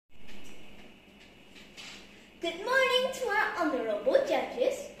Good morning to our honorable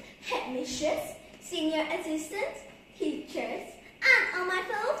judges, headmistress, senior assistants, teachers, and all my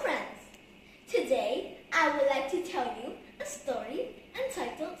fellow friends. Today, I would like to tell you a story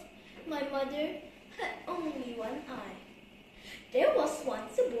entitled, My Mother Had Only One Eye. There was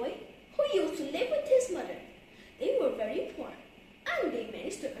once a boy who used to live with his mother. They were very poor, and they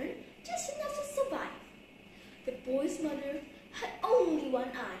managed to earn just enough to survive. The boy's mother had only one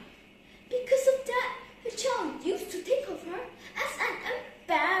eye. Because of that, the child used to think of her as an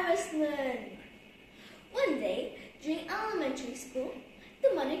embarrassment. One day, during elementary school,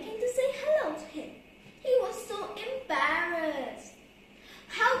 the mother came to say hello to him. He was so embarrassed.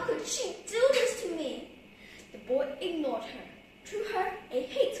 How could she do this to me? The boy ignored her, threw her a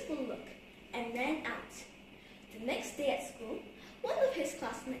hateful look, and ran out. The next day at school, one of his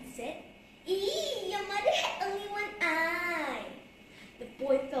classmates said, "Eee, your mother had only one eye." The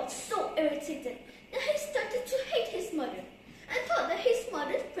boy felt so irritated that he started to hate his mother and thought that his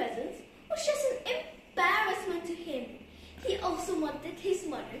mother's presence was just an embarrassment to him. He also wanted his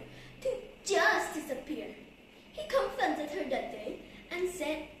mother to just disappear. He confronted her that day and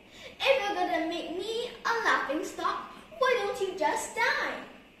said, "If you're gonna make me a laughing stock, why don't you just die?"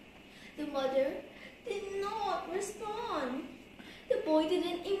 The mother did not respond. The boy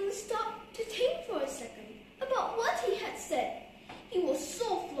didn't even stop to think for a second about what he had said. He was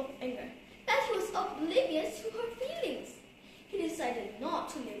so full of anger that he was oblivious to her feelings. He decided not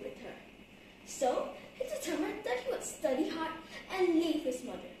to live with her. So he determined that he would study hard and leave his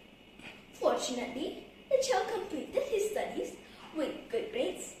mother. Fortunately, the child completed his studies with good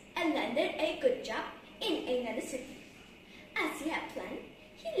grades and landed a good job in another city. As he had planned,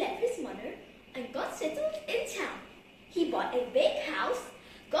 he left his mother and got settled in town. He bought a big house,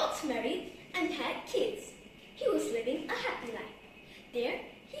 got married, and had kids. He was living a happy life. There,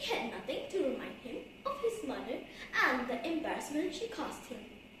 he had nothing to remind him of his mother and the embarrassment she caused him.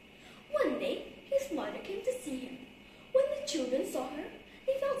 One day, his mother came to see him. When the children saw her,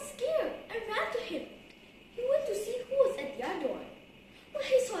 they felt scared and ran to him. He went to see who was at their door. When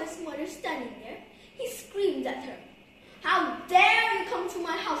he saw his mother standing there, he screamed at her, "How dare you come to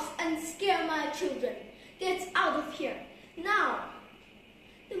my house and scare my children? Get out of here, now!"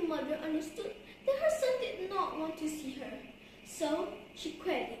 The mother understood that her son did not want to see her, so she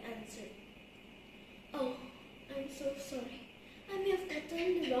quietly answered, "Oh, I'm so sorry. I may have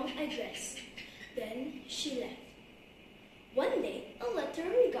gotten the wrong address." Then she left. One day, a letter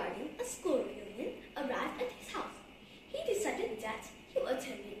regarding a school reunion arrived at his house. He decided that he would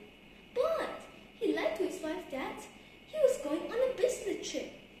attend it, but he lied to his wife that he was going on a business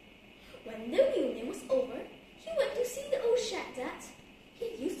trip. When the reunion was over, he went to see the old shack that he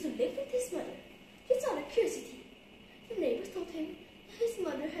used to live with his mother, just out of curiosity. The neighbors told him that his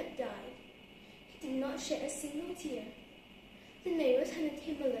mother had died. He did not shed a single tear. The neighbors handed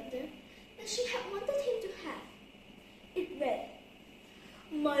him a letter that she had wanted him to have. It read,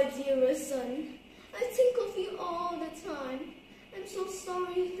 "My dearest son, I think of you all the time. I'm so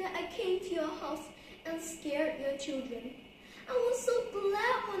sorry that I came to your house and scared your children. I was so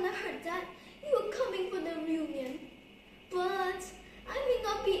glad when I heard that you were coming for the reunion. But I may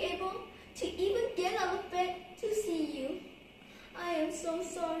not be able to even get out of bed to see you. I am so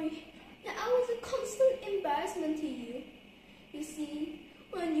sorry that I was a constant embarrassment to you. You see,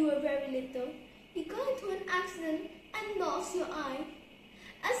 when you were very little, you got into an accident and lost your eye.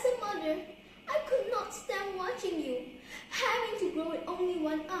 As a mother, I could not stand watching you, having to grow with only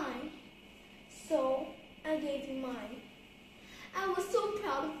one eye. So I gave you mine. I was so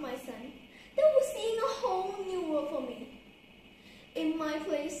proud of my son that was seeing a whole new world for me. In my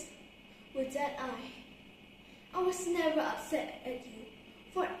place, with that eye, I was never upset at you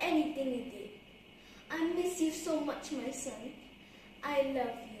for anything you did. I miss you so much, my son. I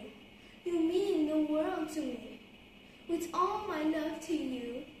love you. You mean the world to me. With all my love to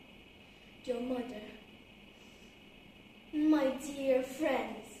you, your mother." My dear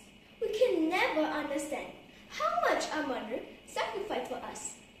friends, we can never understand how much our mother sacrificed for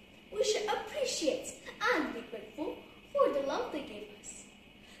us. We should appreciate and be grateful for the love they gave us.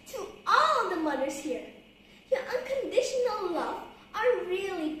 To all the mothers here,